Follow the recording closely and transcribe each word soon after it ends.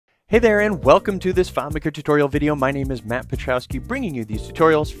Hey there and welcome to this FileMaker tutorial video. My name is Matt Petrowski, bringing you these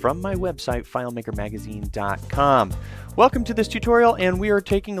tutorials from my website, FileMakerMagazine.com. Welcome to this tutorial, and we are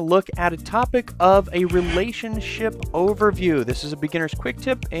taking a look at a topic of a relationship overview. This is a beginner's quick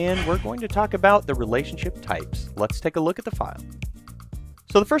tip, and we're going to talk about the relationship types. Let's take a look at the file.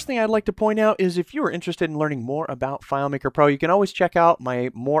 So the first thing I'd like to point out is if you are interested in learning more about FileMaker Pro, you can always check out my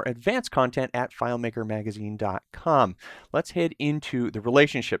more advanced content at FileMakerMagazine.com. Let's head into the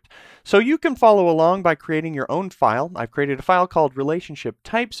relationships. So you can follow along by creating your own file. I've created a file called Relationship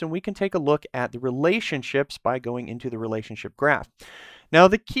Types, and we can take a look at the relationships by going into the relationship graph. Now,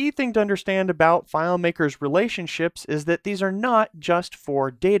 the key thing to understand about FileMaker's relationships is that these are not just for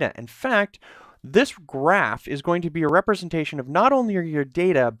data. In fact, this graph is going to be a representation of not only your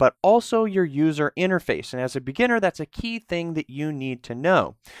data, but also your user interface. And as a beginner, that's a key thing that you need to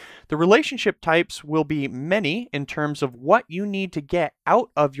know. The relationship types will be many in terms of what you need to get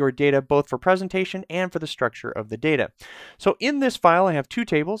out of your data, both for presentation and for the structure of the data. So in this file, I have two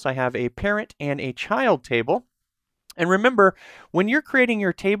tables. I have a parent and a child table. And remember, when you're creating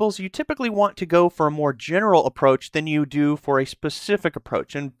your tables, you typically want to go for a more general approach than you do for a specific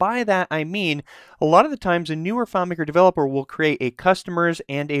approach. And by that, I mean, a lot of the times a newer FileMaker developer will create a customers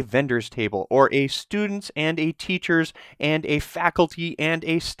and a vendors table, or a students and a teachers and a faculty and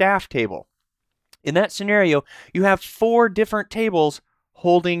a staff table. In that scenario, you have four different tables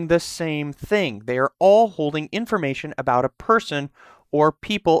holding the same thing. They are all holding information about a person or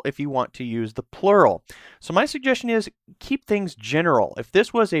people if you want to use the plural. So my suggestion is keep things general. If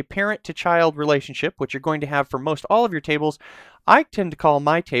this was a parent to child relationship, which you're going to have for most all of your tables, I tend to call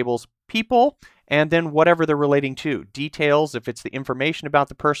my tables people and then whatever they're relating to. Details, if it's the information about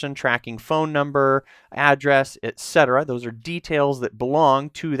the person, tracking phone number, address, etc. Those are details that belong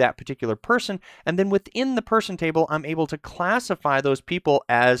to that particular person. And then within the person table, I'm able to classify those people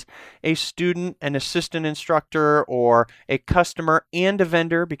as a student, an assistant instructor, or a customer and a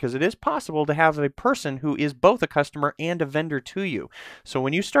vendor, because it is possible to have a person who is both a customer and a vendor to you. So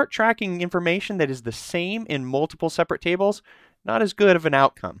when you start tracking information that is the same in multiple separate tables, not as good of an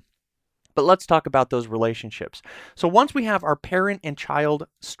outcome. But let's talk about those relationships. So once we have our parent and child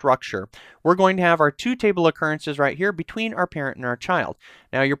structure, we're going to have our two table occurrences right here between our parent and our child.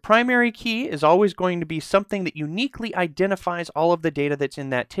 Now, your primary key is always going to be something that uniquely identifies all of the data that's in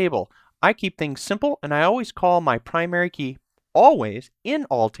that table. I keep things simple, and I always call my primary key, always, in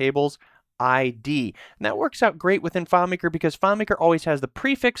all tables, ID. And that works out great within FileMaker because FileMaker always has the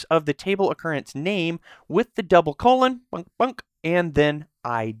prefix of the table occurrence name with the double colon, bunk, bunk, and then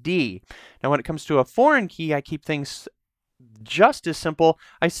ID. Now, when it comes to a foreign key, I keep things just as simple.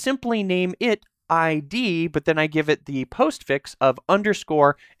 I simply name it ID, but then I give it the postfix of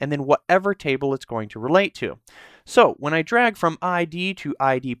underscore and then whatever table it's going to relate to. So when I drag from ID to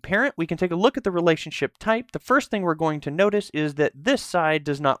ID parent, we can take a look at the relationship type. The first thing we're going to notice is that this side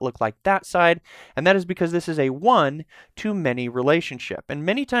does not look like that side, and that is because this is a one-to-many relationship. And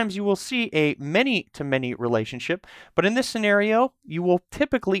many times you will see a many-to-many relationship, but in this scenario, you will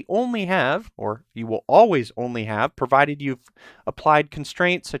typically only have, or you will always only have, provided you've applied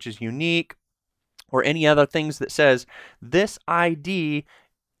constraints such as unique, or any other things that says this ID,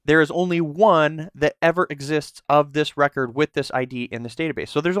 there is only one that ever exists of this record with this ID in this database.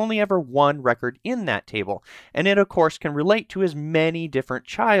 So there's only ever one record in that table. And it, of course, can relate to as many different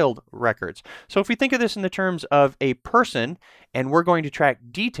child records. So if we think of this in the terms of a person, and we're going to track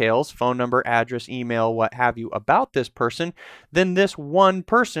details, phone number, address, email, what have you, about this person, then this one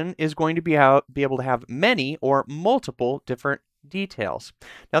person is going to be able to have many or multiple different details.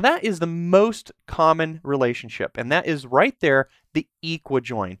 Now that is the most common relationship, and that is right there, the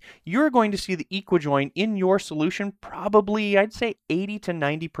equijoin. You're going to see the equijoin in your solution probably, I'd say, 80 to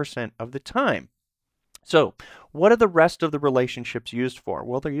 90% of the time. So what are the rest of the relationships used for?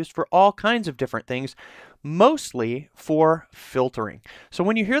 Well, they're used for all kinds of different things, mostly for filtering. So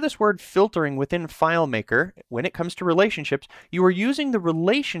when you hear this word filtering within FileMaker, when it comes to relationships, you are using the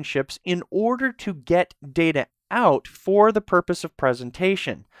relationships in order to get data out for the purpose of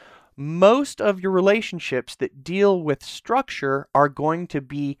presentation. Most of your relationships that deal with structure are going to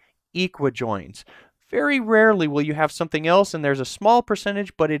be equijoins. Very rarely will you have something else, and there's a small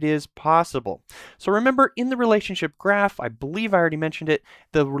percentage, but it is possible. So remember, in the relationship graph, I believe I already mentioned it,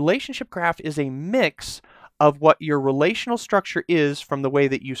 the relationship graph is a mix of what your relational structure is from the way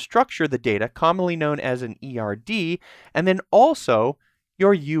that you structure the data, commonly known as an ERD, and then also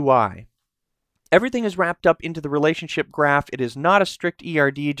your UI. Everything is wrapped up into the relationship graph. It is not a strict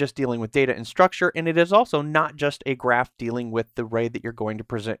ERD just dealing with data and structure, and it is also not just a graph dealing with the way that you're going to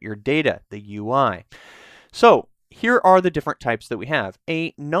present your data, the UI. So here are the different types that we have.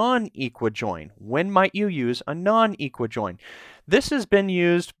 A non-equijoin. When might you use a non-equijoin? This has been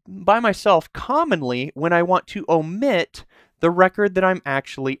used by myself commonly when I want to omit the record that I'm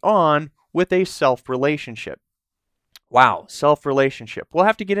actually on with a self-relationship. Wow, self-relationship. We'll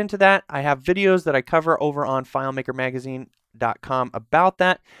have to get into that. I have videos that I cover over on FileMakerMagazine.com about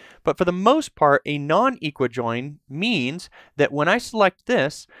that. But for the most part, a non-equijoin means that when I select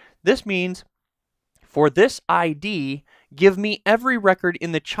this, this means for this ID, give me every record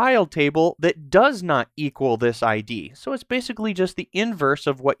in the child table that does not equal this ID. So it's basically just the inverse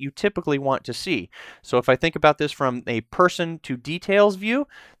of what you typically want to see. So if I think about this from a person to details view,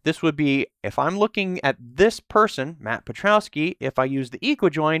 this would be, if I'm looking at this person, Matt Petrowski, if I use the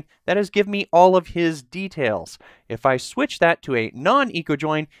equijoin, that is give me all of his details. If I switch that to a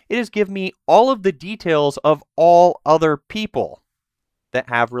non-equijoin, it is give me all of the details of all other people that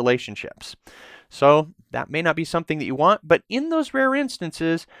have relationships. So that may not be something that you want, but in those rare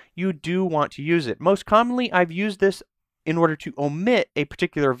instances, you do want to use it. Most commonly, I've used this in order to omit a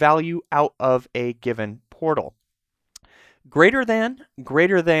particular value out of a given portal. Greater than,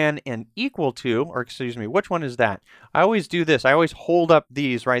 and equal to, or excuse me, which one is that? I always do this. I always hold up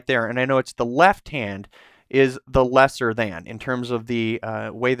these right there, and I know it's the left hand is the lesser than in terms of the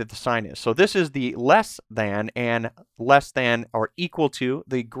way that the sign is. So this is the less than and less than or equal to,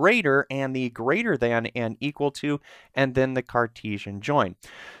 the greater and the greater than and equal to, and then the Cartesian join.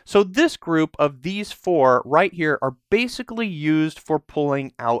 So this group of these four right here are basically used for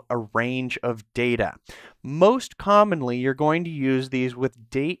pulling out a range of data. Most commonly, you're going to use these with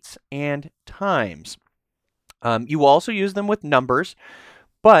dates and times. You also use them with numbers,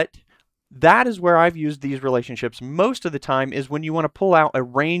 but that is where I've used these relationships most of the time, is when you want to pull out a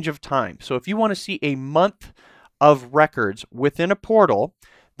range of time. So if you want to see a month of records within a portal,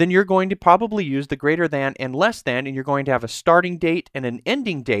 then you're going to probably use the greater than and less than, and you're going to have a starting date and an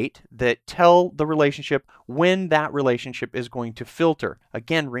ending date that tell the relationship when that relationship is going to filter.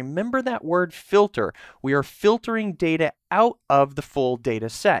 Again, remember that word filter. We are filtering data out of the full data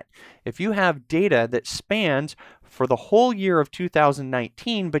set. If you have data that spans for the whole year of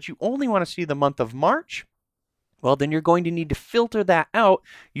 2019, but you only want to see the month of March, well, then you're going to need to filter that out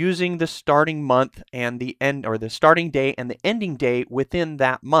using the starting month and the end, or the starting day and the ending day within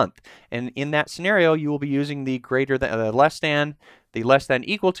that month. And in that scenario, you will be using the greater than, the less than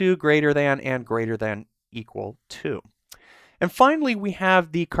equal to, greater than, and greater than equal to. And finally, we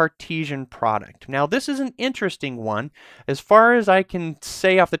have the Cartesian product. Now, this is an interesting one. As far as I can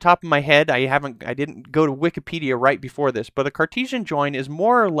say off the top of my head, I didn't go to Wikipedia right before this, but a Cartesian join is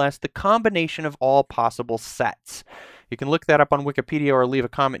more or less the combination of all possible sets. You can look that up on Wikipedia or leave a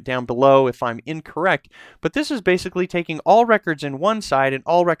comment down below if I'm incorrect. But this is basically taking all records in one side and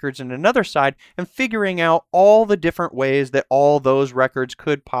all records in another side and figuring out all the different ways that all those records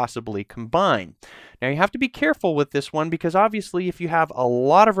could possibly combine. Now you have to be careful with this one, because obviously if you have a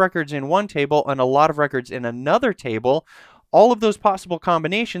lot of records in one table and a lot of records in another table, all of those possible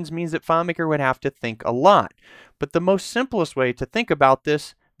combinations means that FileMaker would have to think a lot. But the most simplest way to think about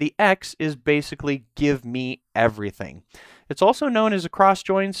this, the X, is basically give me everything. It's also known as a cross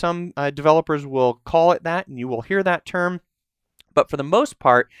join. Some developers will call it that, and you will hear that term. But for the most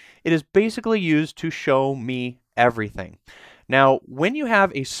part, it is basically used to show me everything. Now, when you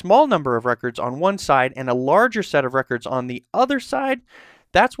have a small number of records on one side and a larger set of records on the other side,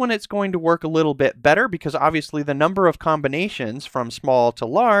 that's when it's going to work a little bit better, because obviously the number of combinations from small to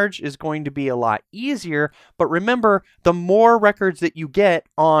large is going to be a lot easier. But remember, the more records that you get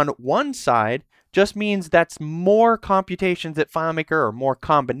on one side just means that's more computations that FileMaker, or more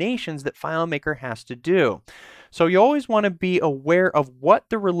combinations that FileMaker has to do. So you always want to be aware of what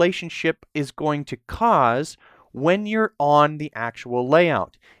the relationship is going to cause when you're on the actual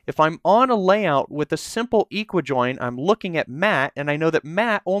layout. If I'm on a layout with a simple equijoin, I'm looking at Matt, and I know that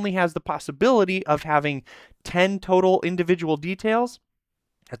Matt only has the possibility of having 10 total individual details.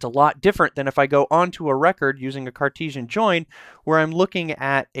 That's a lot different than if I go onto a record using a Cartesian join, where I'm looking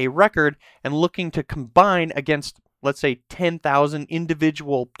at a record and looking to combine against, let's say, 10,000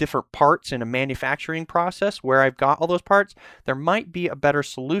 individual different parts in a manufacturing process where I've got all those parts. There might be a better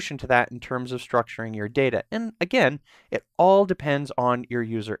solution to that in terms of structuring your data. And again, it all depends on your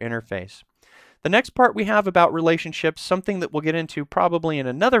user interface. The next part we have about relationships, something that we'll get into probably in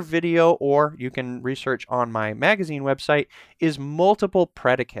another video, or you can research on my magazine website, is multiple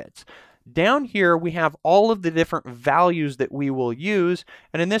predicates. Down here, we have all of the different values that we will use.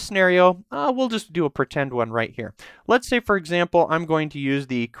 And in this scenario, we'll just do a pretend one right here. Let's say, for example, I'm going to use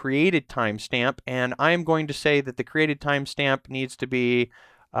the created timestamp, and I'm going to say that the created timestamp needs to be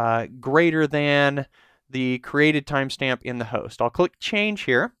greater than the created timestamp in the host. I'll click change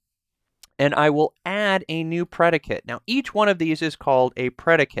here, and I will add a new predicate. Now, each one of these is called a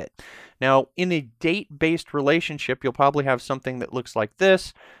predicate. Now, in a date-based relationship, you'll probably have something that looks like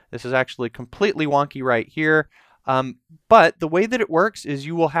this. This is actually completely wonky right here. But the way that it works is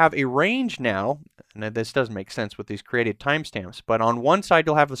you will have a range now, and this doesn't make sense with these created timestamps, but on one side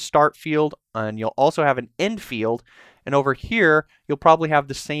you'll have a start field, and you'll also have an end field, and over here you'll probably have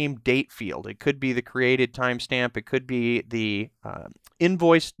the same date field. It could be the created timestamp, it could be the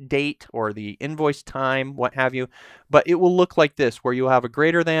invoice date or the invoice time, what have you, but it will look like this, where you'll have a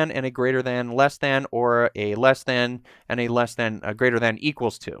greater than and a greater than, less than, or a less than and a less than, a greater than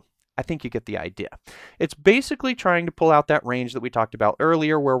equals to. I think you get the idea. It's basically trying to pull out that range that we talked about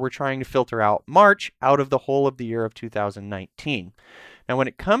earlier, where we're trying to filter out March out of the whole of the year of 2019. Now, when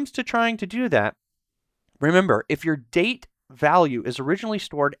it comes to trying to do that, remember, if your date value is originally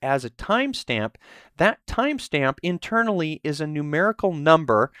stored as a timestamp, that timestamp internally is a numerical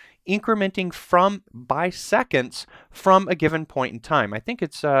number incrementing by seconds from a given point in time. I think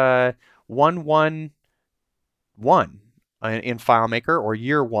it's 111 in FileMaker, or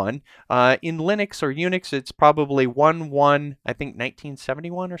year one. In Linux or Unix, it's probably 11, I think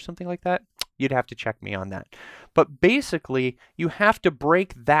 1971 or something like that. You'd have to check me on that. But basically, you have to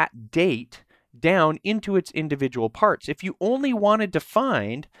break that date down into its individual parts. If you only wanted to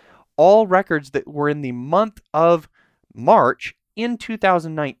find all records that were in the month of March in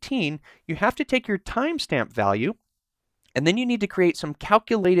 2019, you have to take your timestamp value, and then you need to create some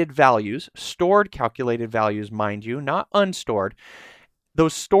calculated values, stored calculated values, mind you, not unstored.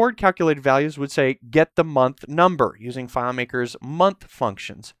 Those stored calculated values would say get the month number using FileMaker's month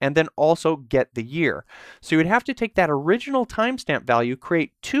functions, and then also get the year. So you would have to take that original timestamp value,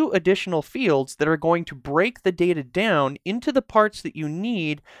 create two additional fields that are going to break the data down into the parts that you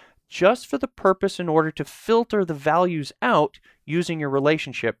need just for the purpose in order to filter the values out using your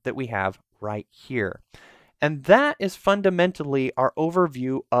relationship that we have right here. And that is fundamentally our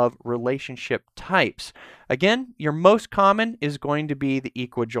overview of relationship types. Again, your most common is going to be the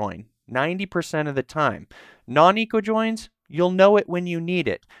equijoin, 90% of the time. Non-equijoins, you'll know it when you need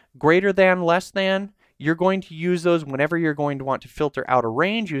it. Greater than, less than, you're going to use those whenever you're going to want to filter out a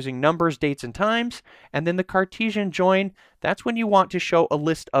range using numbers, dates, and times. And then the Cartesian join, that's when you want to show a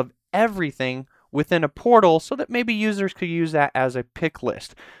list of everything within a portal so that maybe users could use that as a pick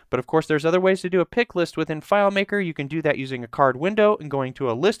list. But of course, there's other ways to do a pick list within FileMaker. You can do that using a card window and going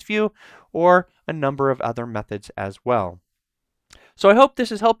to a list view, or a number of other methods as well. So I hope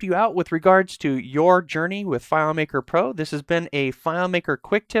this has helped you out with regards to your journey with FileMaker Pro. This has been a FileMaker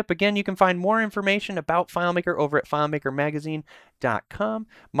quick tip. Again, you can find more information about FileMaker over at FileMakerMagazine.com.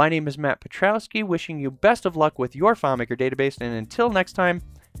 My name is Matt Petrowski, wishing you best of luck with your FileMaker database, and until next time,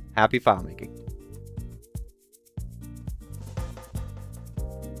 happy FileMaking.